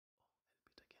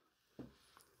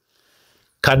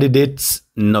Candidates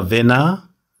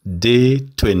Novena, Day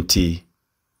 20.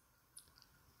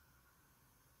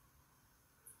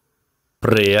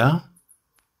 Prayer.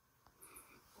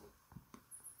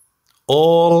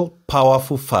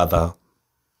 All-powerful Father,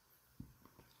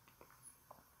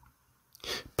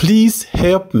 please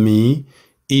help me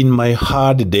in my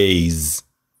hard days.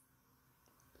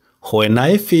 When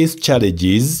I face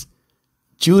challenges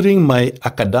during my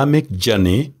academic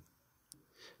journey,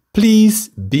 please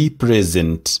be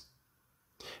present.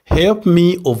 Help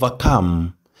me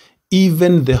overcome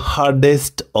even the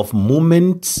hardest of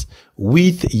moments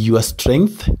with your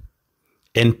strength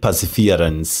and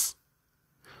perseverance.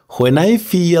 When I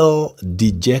feel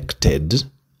dejected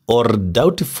or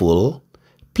doubtful,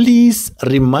 please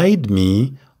remind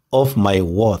me of my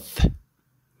worth.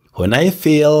 When I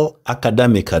fail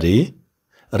academically,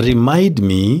 remind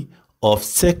me of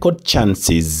second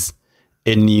chances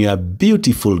and your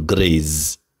beautiful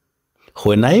grace.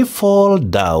 When I fall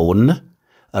down,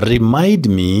 remind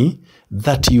me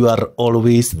that you are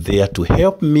always there to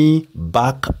help me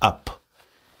back up.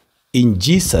 In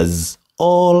Jesus'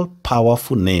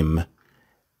 all-powerful name,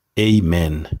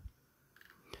 amen.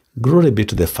 Glory be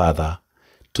to the Father,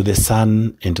 to the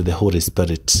Son, and to the Holy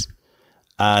Spirit,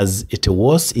 as it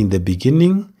was in the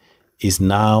beginning, is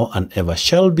now, and ever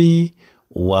shall be,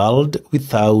 world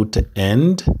without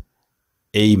end.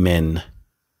 Amen.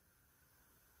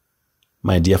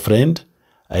 My dear friend,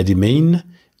 I remain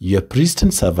your priest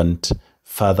and servant,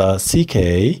 Father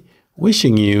CK,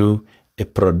 wishing you a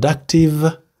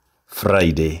productive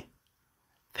Friday.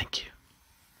 Thank you.